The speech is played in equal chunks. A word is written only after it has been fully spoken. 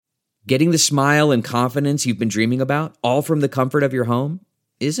Getting the smile and confidence you've been dreaming about, all from the comfort of your home,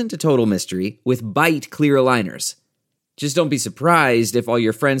 isn't a total mystery with Byte clear aligners. Just don't be surprised if all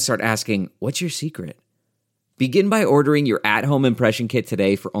your friends start asking, "What's your secret?" Begin by ordering your at-home impression kit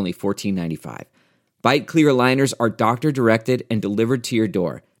today for only $14.95. Byte clear aligners are doctor-directed and delivered to your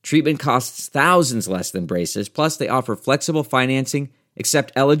door. Treatment costs thousands less than braces, plus they offer flexible financing,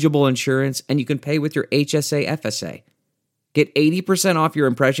 accept eligible insurance, and you can pay with your HSA FSA. Get 80% off your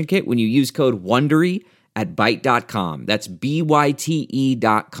impression kit when you use code WONDERY at Byte.com. That's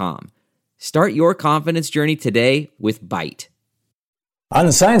BYTE.com. Start your confidence journey today with Byte. On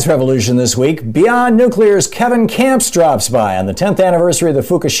the Science Revolution this week, Beyond Nuclear's Kevin Kamps drops by. On the 10th anniversary of the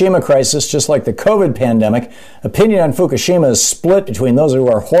Fukushima crisis, just like the COVID pandemic, opinion on Fukushima is split between those who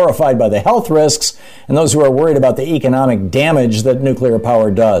are horrified by the health risks and those who are worried about the economic damage that nuclear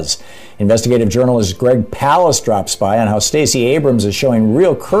power does. Investigative journalist Greg Palast drops by on how Stacey Abrams is showing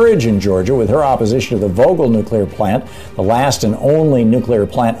real courage in Georgia with her opposition to the Vogtle nuclear plant, the last and only nuclear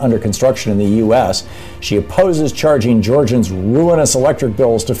plant under construction in the U.S. She opposes charging Georgians ruinous electric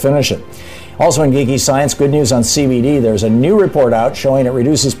bills to finish it. Also in Geeky Science, good news on CBD. There's a new report out showing it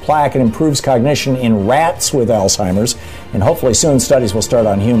reduces plaque and improves cognition in rats with Alzheimer's. And hopefully soon studies will start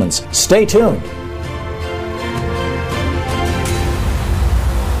on humans. Stay tuned.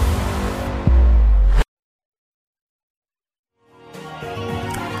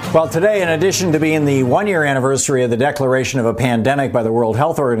 Well, today, in addition to being the one-year anniversary of the declaration of a pandemic by the World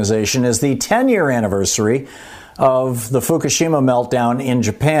Health Organization, is the 10-year anniversary of the Fukushima meltdown in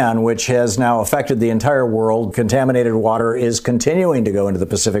Japan, which has now affected the entire world. Contaminated water is continuing to go into the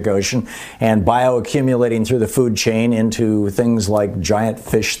Pacific Ocean and bioaccumulating through the food chain into things like giant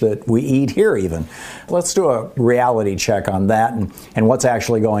fish that we eat here even. Let's do a reality check on that and what's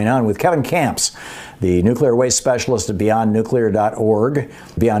actually going on with Kevin Kamps, the nuclear waste specialist at beyondnuclear.org.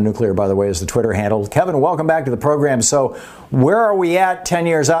 Beyond Nuclear, by the way, is the Twitter handle. Kevin, welcome back to the program. So where are we at 10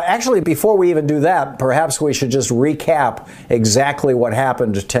 years out? Actually, before we even do that, perhaps we should just recap exactly what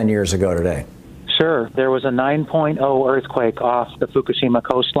happened 10 years ago today. Sure. There was a 9.0 earthquake off the Fukushima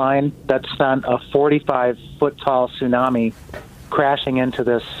coastline that sent a 45-foot-tall tsunami crashing into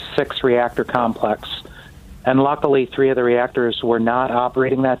this 6-reactor complex. And luckily, 3 of the reactors were not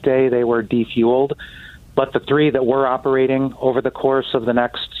operating that day. They were defueled. But the 3 that were operating over the course of the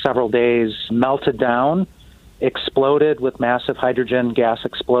next several days melted down, exploded with massive hydrogen gas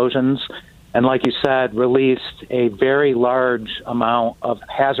explosions, and like you said, released a very large amount of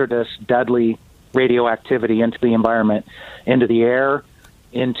hazardous, deadly radioactivity into the environment, into the air,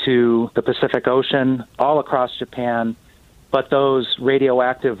 into the Pacific Ocean, all across Japan. But those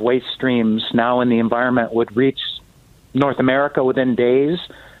radioactive waste streams now in the environment would reach North America within days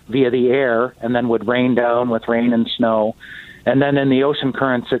via the air and then would rain down with rain and snow. And then in the ocean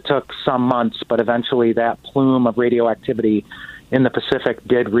currents, it took some months, but eventually that plume of radioactivity in the Pacific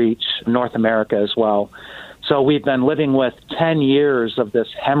did reach North America as well. So we've been living with 10 years of this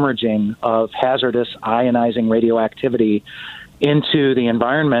hemorrhaging of hazardous ionizing radioactivity into the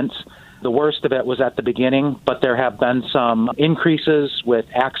environment. The worst of it was at the beginning, but there have been some increases with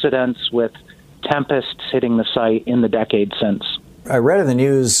accidents, with tempests hitting the site in the decade since. I read in the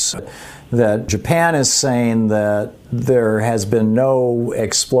news that Japan is saying that there has been no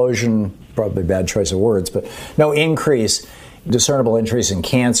explosion, probably bad choice of words, but no discernible increase in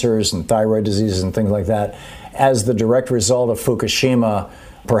cancers and thyroid diseases and things like that as the direct result of Fukushima,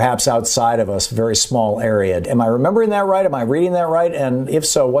 perhaps outside of a very small area. Am I remembering that right? Am I reading that right? And if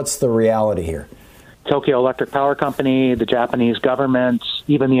so, what's the reality here? Tokyo Electric Power Company, the Japanese government,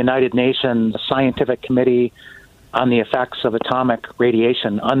 even the United Nations Scientific Committee on the Effects of Atomic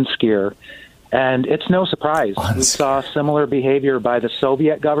Radiation, UNSCEAR. And it's no surprise. We saw similar behavior by the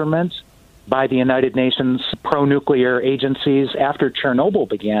Soviet government, by the United Nations pro-nuclear agencies after Chernobyl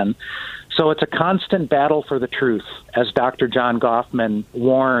began. So it's a constant battle for the truth, as Dr. John Goffman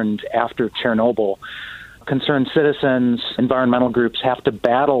warned after Chernobyl. Concerned citizens, environmental groups have to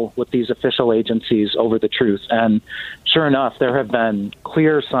battle with these official agencies over the truth. And sure enough, there have been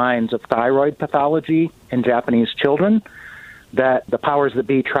clear signs of thyroid pathology in Japanese children that the powers that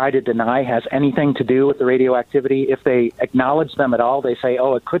be try to deny has anything to do with the radioactivity. If they acknowledge them at all, they say,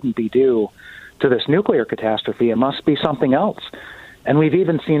 oh, it couldn't be due to this nuclear catastrophe. It must be something else. And we've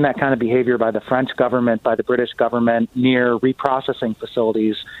even seen that kind of behavior by the French government, by the British government, near reprocessing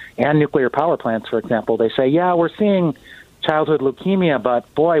facilities and nuclear power plants, for example. They say, yeah, we're seeing childhood leukemia,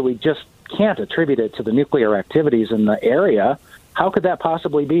 but boy, we just can't attribute it to the nuclear activities in the area. How could that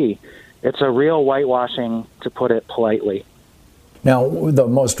possibly be? It's a real whitewashing, to put it politely. Now, the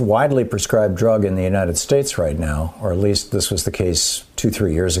most widely prescribed drug in the United States right now, or at least this was the case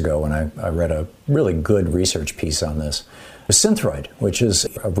 2-3 years ago when I read a really good research piece on this, is Synthroid, which is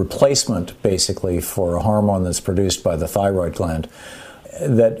a replacement basically for a hormone that's produced by the thyroid gland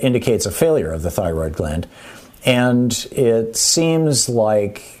that indicates a failure of the thyroid gland. And it seems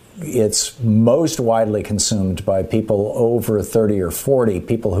like it's most widely consumed by people over 30 or 40,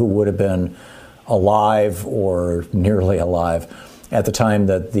 people who would have been alive or nearly alive at the time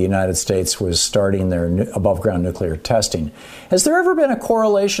that the United States was starting their above-ground nuclear testing. Has there ever been a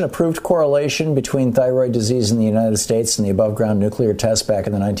correlation, a proved correlation between thyroid disease in the United States and the above-ground nuclear tests back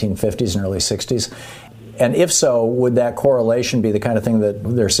in the 1950s and early 60s? And if so, would that correlation be the kind of thing that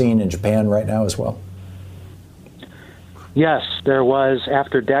they're seeing in Japan right now as well? Yes, there was,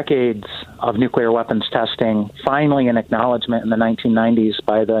 after decades of nuclear weapons testing, finally an acknowledgement in the 1990s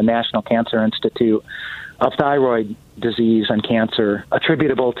by the National Cancer Institute of thyroid disease and cancer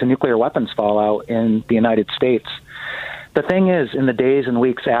attributable to nuclear weapons fallout in the United States. The thing is, in the days and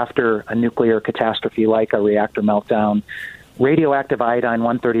weeks after a nuclear catastrophe like a reactor meltdown, radioactive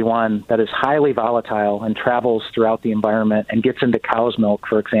iodine-131 that is highly volatile and travels throughout the environment and gets into cow's milk,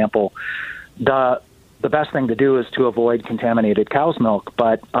 for example, the best thing to do is to avoid contaminated cow's milk.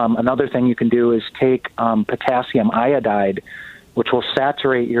 But another thing you can do is take potassium iodide, which will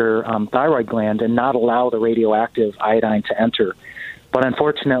saturate your thyroid gland and not allow the radioactive iodine to enter. But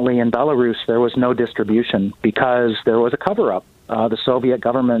unfortunately, in Belarus, there was no distribution because there was a cover-up. The Soviet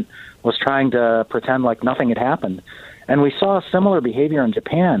government was trying to pretend like nothing had happened. And we saw similar behavior in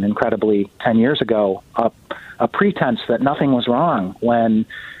Japan, incredibly, 10 years ago, a pretense that nothing was wrong when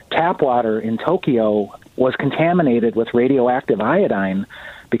tap water in Tokyo was contaminated with radioactive iodine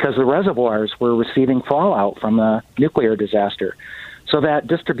because the reservoirs were receiving fallout from the nuclear disaster. So that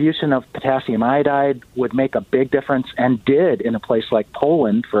distribution of potassium iodide would make a big difference, and did in a place like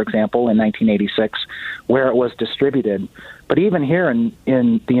Poland, for example, in 1986, where it was distributed. But even here in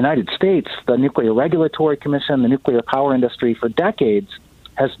the United States, the Nuclear Regulatory Commission, the nuclear power industry, for decades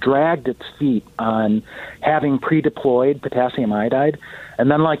has dragged its feet on having pre-deployed potassium iodide. And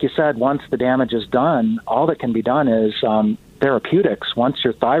then, like you said, once the damage is done, all that can be done is therapeutics once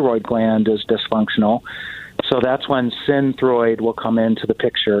your thyroid gland is dysfunctional. So that's when Synthroid will come into the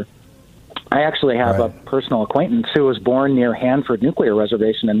picture. I actually have a personal acquaintance who was born near Hanford Nuclear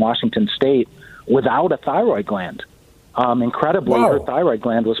Reservation in Washington State without a thyroid gland. Incredibly, her thyroid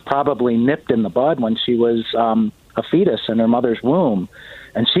gland was probably nipped in the bud when she was a fetus in her mother's womb.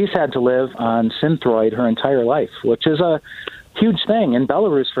 And she's had to live on Synthroid her entire life, which is a huge thing. In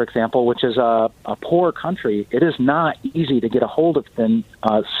Belarus, for example, which is a poor country, it is not easy to get a hold of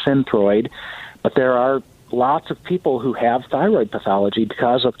Synthroid, but there are lots of people who have thyroid pathology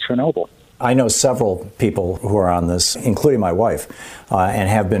because of Chernobyl. I know several people who are on this, including my wife, and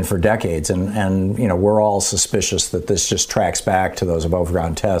have been for decades. And you know, we're all suspicious that this just tracks back to those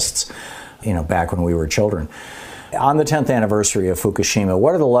above-ground tests, you know, back when we were children. On the 10th anniversary of Fukushima,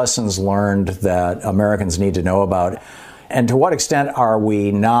 what are the lessons learned that Americans need to know about? And to what extent are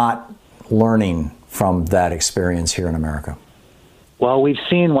we not learning from that experience here in America? Well, we've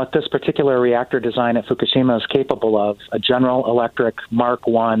seen what this particular reactor design at Fukushima is capable of. A General Electric Mark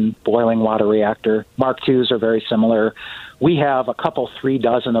I boiling water reactor. Mark IIs are very similar. We have a couple, 3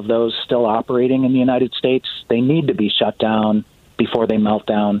 dozen of those still operating in the United States. They need to be shut down before they melt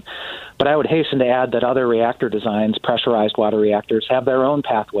down. But I would hasten to add that other reactor designs, pressurized water reactors, have their own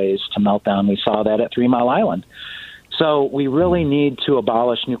pathways to meltdown. We saw that at 3 Mile Island. So we really need to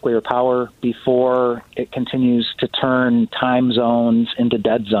abolish nuclear power before it continues to turn time zones into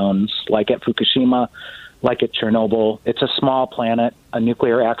dead zones, like at Fukushima, like at Chernobyl. It's a small planet. A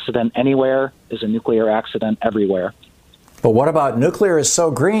nuclear accident anywhere is a nuclear accident everywhere. But what about nuclear is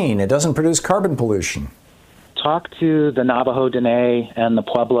so green, it doesn't produce carbon pollution? Talk to the Navajo Dene and the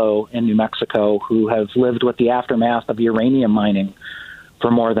Pueblo in New Mexico who have lived with the aftermath of uranium mining for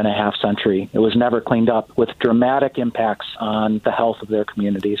more than a half century. It was never cleaned up, with dramatic impacts on the health of their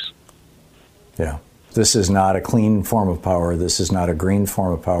communities. Yeah, this is not a clean form of power. This is not a green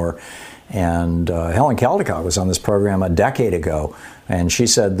form of power. And Helen Caldicott was on this program a decade ago, and she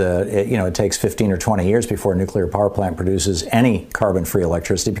said that it takes 15 or 20 years before a nuclear power plant produces any carbon-free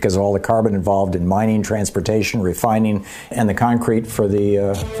electricity because of all the carbon involved in mining, transportation, refining, and the concrete for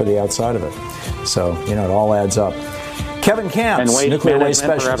the outside of it. So it all adds up. Kevin Kamps, nuclear waste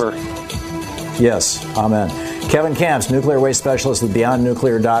specialist. Forever. Yes, amen. Kevin Kamps, nuclear waste specialist at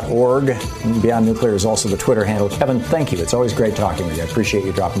beyondnuclear.org. Beyond Nuclear is also the Twitter handle. Kevin, thank you. It's always great talking with you. I appreciate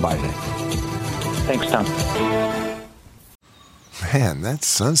you dropping by today. Thanks, Tom. Man, that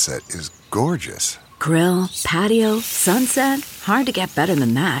sunset is gorgeous. Grill, patio, sunset. Hard to get better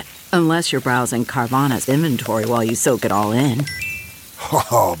than that. Unless you're browsing Carvana's inventory while you soak it all in.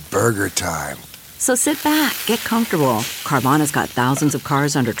 Oh, burger time. So sit back, get comfortable. Carvana's got thousands of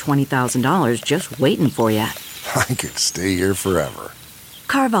cars under $20,000 just waiting for you. I could stay here forever.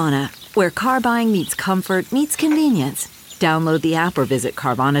 Carvana, where car buying meets comfort meets convenience. Download the app or visit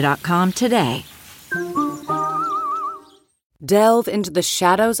Carvana.com today. Delve into the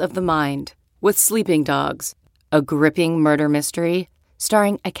shadows of the mind with Sleeping Dogs, a gripping murder mystery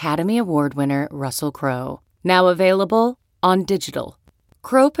starring Academy Award winner Russell Crowe. Now available on digital.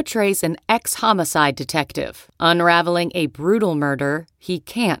 Crowe portrays an ex-homicide detective unraveling a brutal murder he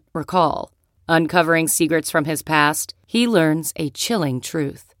can't recall. Uncovering secrets from his past, he learns a chilling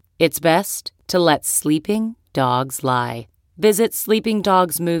truth. It's best to let sleeping dogs lie. Visit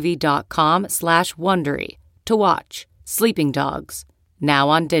sleepingdogsmovie.com/Wondery to watch Sleeping Dogs, now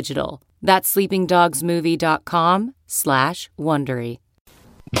on digital. That's sleepingdogsmovie.com/Wondery.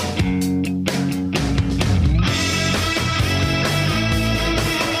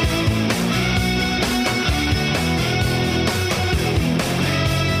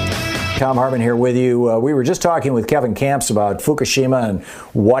 Tom Hartman here with you. We were just talking with Kevin Kamps about Fukushima and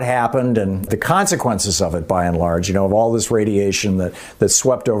what happened and the consequences of it by and large, of all this radiation that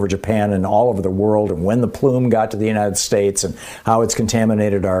swept over Japan and all over the world, and when the plume got to the United States and how it's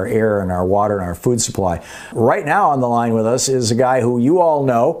contaminated our air and our water and our food supply. Right now on the line with us is a guy who you all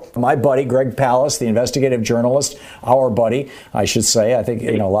know, my buddy, Greg Palast, the investigative journalist, our buddy, I should say. I think,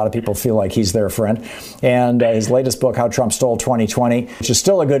 a lot of people feel like he's their friend. And his latest book, How Trump Stole 2020, which is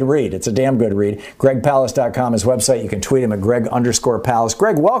still a good read. It's a damn good read. GregPalast.com, his website. You can tweet him at Greg_Palast.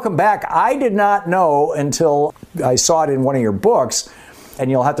 Greg, welcome back. I did not know until I saw it in one of your books,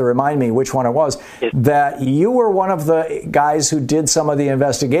 and you'll have to remind me which one it was, that you were one of the guys who did some of the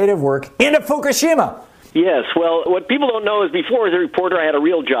investigative work into Fukushima. Yes. Well, what people don't know is before as a reporter, I had a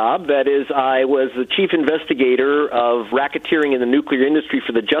real job. That is, I was the chief investigator of racketeering in the nuclear industry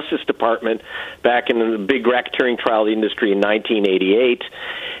for the Justice Department back in the big racketeering trial of the industry in 1988.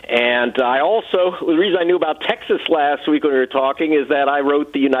 And I also, the reason I knew about Texas last week when we were talking is that I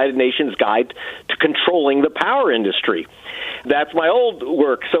wrote the United Nations Guide to Controlling the Power Industry. That's my old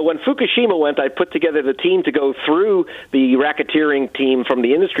work. So when Fukushima went, I put together the team to go through the racketeering team from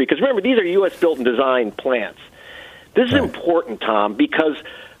the industry. Because remember, these are U.S. built and designed plants. This is important, Tom, because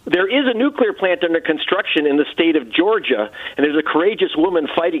there is a nuclear plant under construction in the state of Georgia, and there's a courageous woman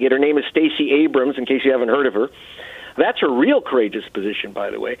fighting it. Her name is Stacey Abrams, in case you haven't heard of her. That's her real courageous position, by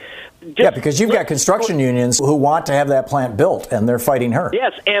the way. Because you've got construction unions who want to have that plant built, and they're fighting her.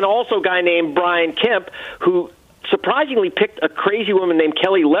 Yes, and also a guy named Brian Kemp, who surprisingly picked a crazy woman named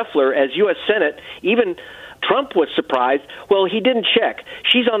Kelly Loeffler as U.S. Senate. Even Trump was surprised. Well, he didn't check.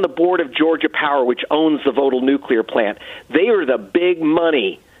 She's on the board of Georgia Power, which owns the Vogtle nuclear plant. They are the big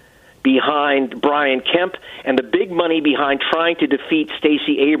money behind Brian Kemp and the big money behind trying to defeat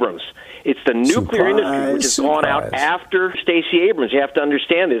Stacey Abrams. It's the nuclear industry which has gone out after Stacey Abrams. You have to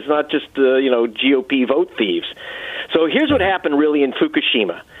understand this. It's not just GOP vote thieves. So here's what happened really in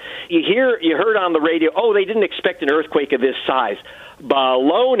Fukushima. You heard on the radio, they didn't expect an earthquake of this size.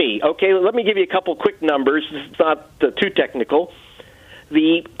 Baloney. Okay, let me give you a couple quick numbers. It's not too technical.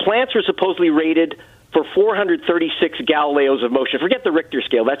 The plants were supposedly rated for 436 Galileos of motion. Forget the Richter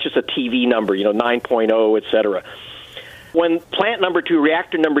scale. That's just a TV number, 9.0, et cetera. When plant number 2,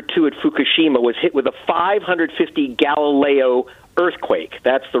 reactor number 2 at Fukushima was hit with a 550 Galileo earthquake,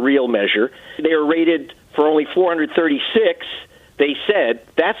 that's the real measure. They were rated for only 436. They said,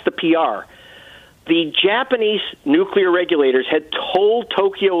 that's the PR. The Japanese nuclear regulators had told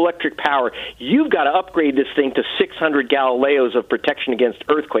Tokyo Electric Power, you've got to upgrade this thing to 600 Galileos of protection against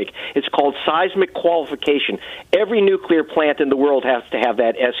earthquake. It's called seismic qualification. Every nuclear plant in the world has to have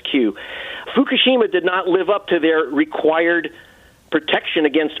that SQ. Fukushima did not live up to their required protection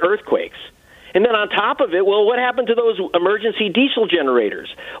against earthquakes. And then on top of it, what happened to those emergency diesel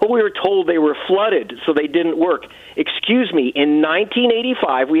generators? We were told they were flooded, so they didn't work. Excuse me, in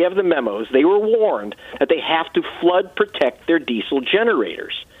 1985, we have the memos, they were warned that they have to flood protect their diesel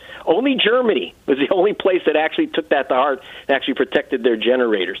generators. Only Germany was the only place that actually took that to heart and actually protected their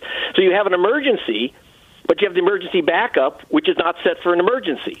generators. So you have an emergency, but you have the emergency backup, which is not set for an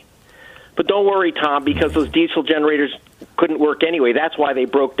emergency. But don't worry, Tom, because those diesel generators couldn't work anyway. That's why they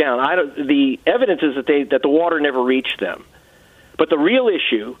broke down. The evidence is that the water never reached them. But the real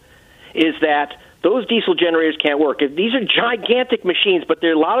issue is that those diesel generators can't work. These are gigantic machines, but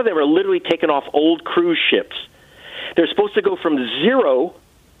a lot of them are literally taken off old cruise ships. They're supposed to go from 0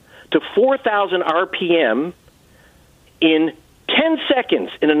 to 4,000 RPM in 10 seconds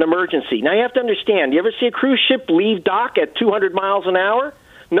in an emergency. Now, you have to understand, you ever see a cruise ship leave dock at 200 miles an hour?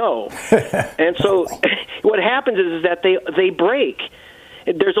 No. And so what happens is that they break.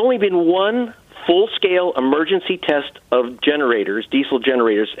 There's only been one full-scale emergency test of generators, diesel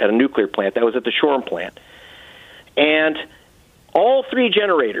generators, at a nuclear plant. That was at the Shoreham plant. And all three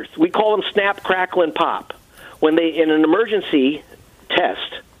generators, we call them snap, crackle, and pop. When they, in an emergency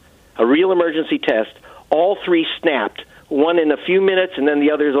test, a real emergency test, all three snapped, one in a few minutes and then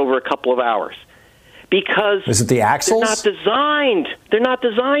the others over a couple of hours. Because is it the axles? They're not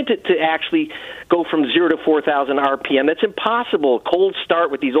designed to actually go from 0 to 4,000 RPM. That's impossible. Cold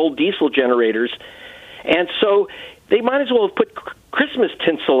start with these old diesel generators. And so they might as well have put Christmas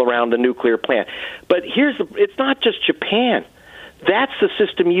tinsel around the nuclear plant. But it's not just Japan. That's the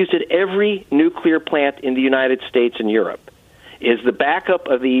system used at every nuclear plant in the United States and Europe, is the backup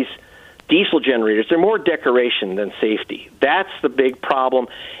of these diesel generators. They're more decoration than safety. That's the big problem.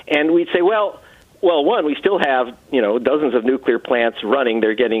 And we'd say, well, one, we still have, dozens of nuclear plants running.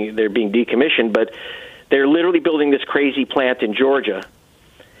 They're being decommissioned, but they're literally building this crazy plant in Georgia.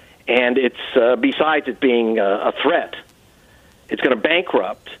 And it's, besides it being a threat, it's going to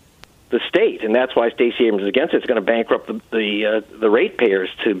bankrupt the state, and that's why Stacey Abrams is against it. It's going to bankrupt the ratepayers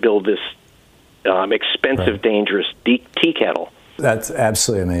to build this expensive, dangerous tea kettle. That's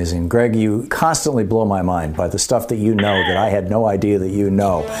absolutely amazing. Greg, you constantly blow my mind by the stuff that you know that I had no idea that you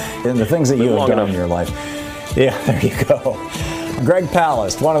know, and the things that you have done in your life. Yeah, there you go. Greg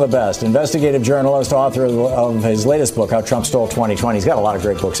Palast, one of the best, investigative journalist, author of his latest book, How Trump Stole 2020. He's got a lot of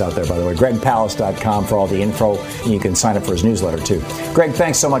great books out there, by the way. GregPalast.com for all the info, and you can sign up for his newsletter, too. Greg,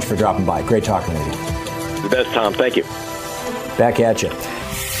 thanks so much for dropping by. Great talking with you. The best, Tom. Thank you. Back at you.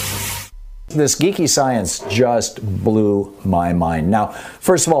 This Geeky Science just blew my mind. Now,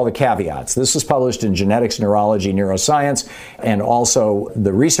 first of all, the caveats. This was published in Genetics, Neurology, Neuroscience, and also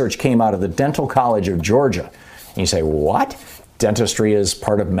the research came out of the Dental College of Georgia. And you say, what? Dentistry is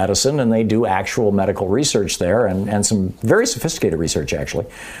part of medicine, and they do actual medical research there, and some very sophisticated research, actually.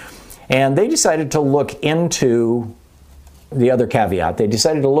 And they decided to look into the other caveat. They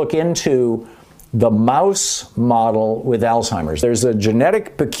decided to look into the mouse model with Alzheimer's. There's a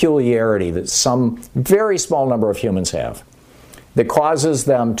genetic peculiarity that some very small number of humans have that causes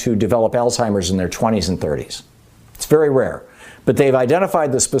them to develop Alzheimer's in their 20s and 30s. It's very rare. But they've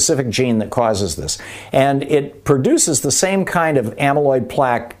identified the specific gene that causes this. And it produces the same kind of amyloid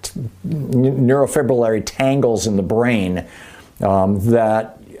plaque neurofibrillary tangles in the brain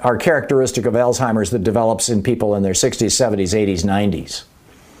that are characteristic of Alzheimer's that develops in people in their 60s, 70s, 80s, 90s.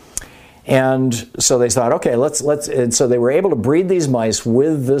 And so they thought, okay, and so they were able to breed these mice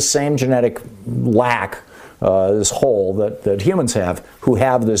with this same genetic lack, this hole that humans have, who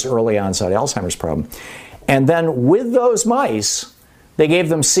have this early onset Alzheimer's problem. And then with those mice, they gave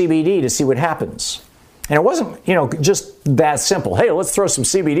them CBD to see what happens. And it wasn't, just that simple. Hey, let's throw some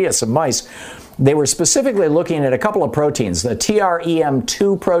CBD at some mice. They were specifically looking at a couple of proteins, the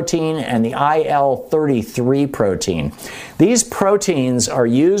TREM2 protein and the IL-33 protein. These proteins are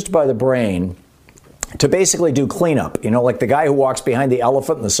used by the brain to basically do cleanup. Like the guy who walks behind the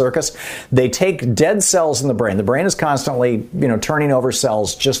elephant in the circus. They take dead cells in the brain. The brain is constantly, turning over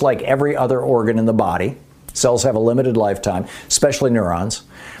cells just like every other organ in the body. Cells have a limited lifetime, especially neurons.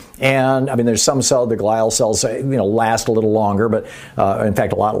 And there's some the glial cells, last a little longer, but in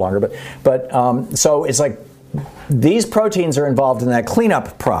fact, a lot longer. But so it's like these proteins are involved in that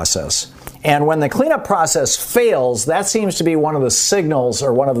cleanup process. And when the cleanup process fails, that seems to be one of the signals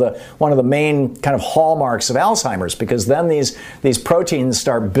or one of the main kind of hallmarks of Alzheimer's, because then these proteins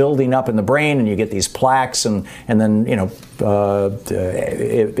start building up in the brain, and you get these plaques, and then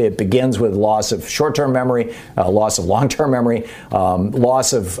it begins with loss of short-term memory, loss of long-term memory,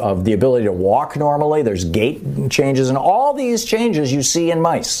 loss of the ability to walk normally. There's gait changes, and all these changes you see in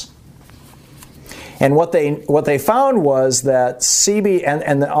mice. And what they found was that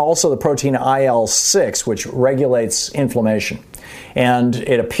and also the protein IL-6, which regulates inflammation. And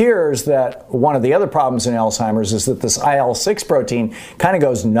it appears that one of the other problems in Alzheimer's is that this IL-6 protein kind of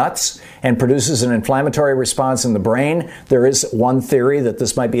goes nuts and produces an inflammatory response in the brain. There is one theory that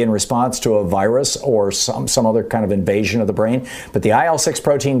this might be in response to a virus or some other kind of invasion of the brain. But the IL-6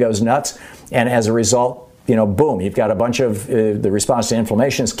 protein goes nuts, and as a result, boom, you've got a bunch of the response to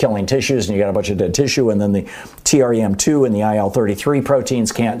inflammation is killing tissues, and you got a bunch of dead tissue, and then the TREM2 and the IL-33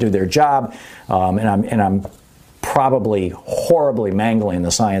 proteins can't do their job. And I'm probably horribly mangling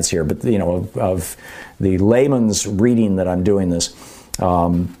the science here, but of the layman's reading that I'm doing this.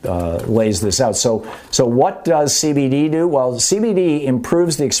 lays this out. So what does CBD do? Well, CBD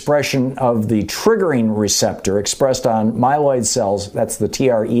improves the expression of the triggering receptor expressed on myeloid cells. That's the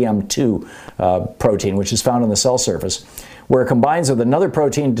TREM2 protein, which is found on the cell surface, where it combines with another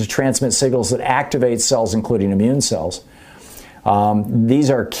protein to transmit signals that activate cells, including immune cells. These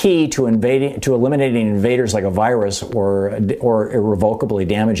are key to eliminating invaders like a virus or irrevocably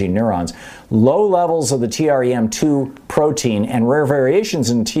damaging neurons. Low levels of the TREM2 protein and rare variations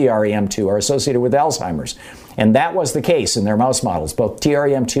in TREM2 are associated with Alzheimer's. And that was the case in their mouse models. Both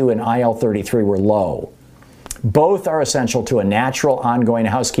TREM2 and IL-33 were low. Both are essential to a natural ongoing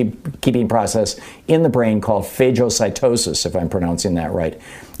housekeeping process in the brain called phagocytosis, if I'm pronouncing that right,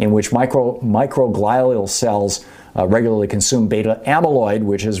 in which microglial cells regularly consume beta amyloid,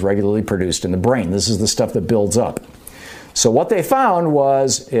 which is regularly produced in the brain. This is the stuff that builds up. So what they found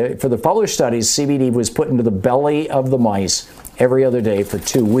was, for the published studies, CBD was put into the belly of the mice every other day for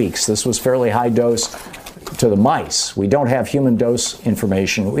 2 weeks. This was fairly high dose to the mice. We don't have human dose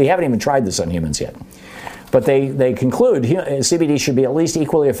information. We haven't even tried this on humans yet. But they conclude CBD should be at least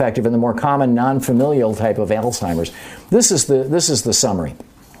equally effective in the more common non-familial type of Alzheimer's. This is the summary.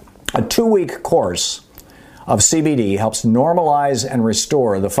 A 2-week course of CBD helps normalize and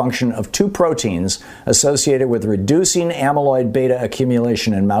restore the function of 2 proteins associated with reducing amyloid beta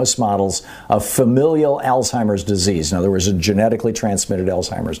accumulation in mouse models of familial Alzheimer's disease. In other words, a genetically transmitted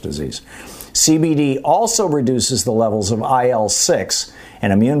Alzheimer's disease. CBD also reduces the levels of IL-6,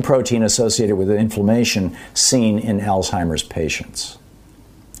 an immune protein associated with inflammation seen in Alzheimer's patients.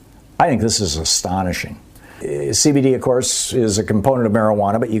 I think this is astonishing. CBD, of course, is a component of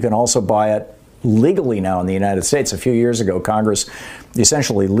marijuana, but you can also buy it legally now in the United States. A few years ago, Congress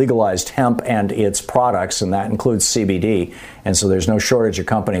essentially legalized hemp and its products, and that includes CBD. And so there's no shortage of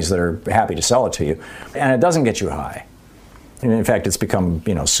companies that are happy to sell it to you. And it doesn't get you high. And in fact, it's become,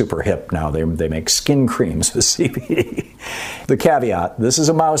 super hip now. They make skin creams with CBD. The caveat, this is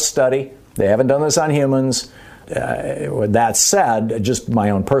a mouse study. They haven't done this on humans. With that said, just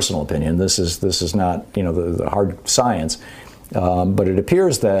my own personal opinion, this is not, the hard science. But it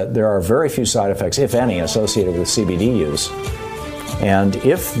appears that there are very few side effects, if any, associated with CBD use. And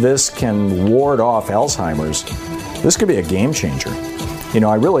if this can ward off Alzheimer's, this could be a game changer.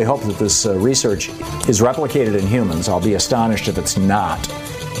 I really hope that this research is replicated in humans. I'll be astonished if it's not.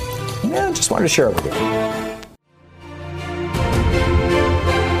 Just wanted to share it with you.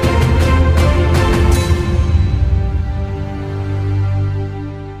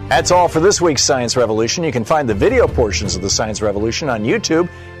 That's all for this week's Science Revolution. You can find the video portions of the Science Revolution on YouTube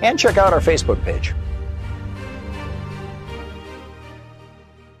and check out our Facebook page.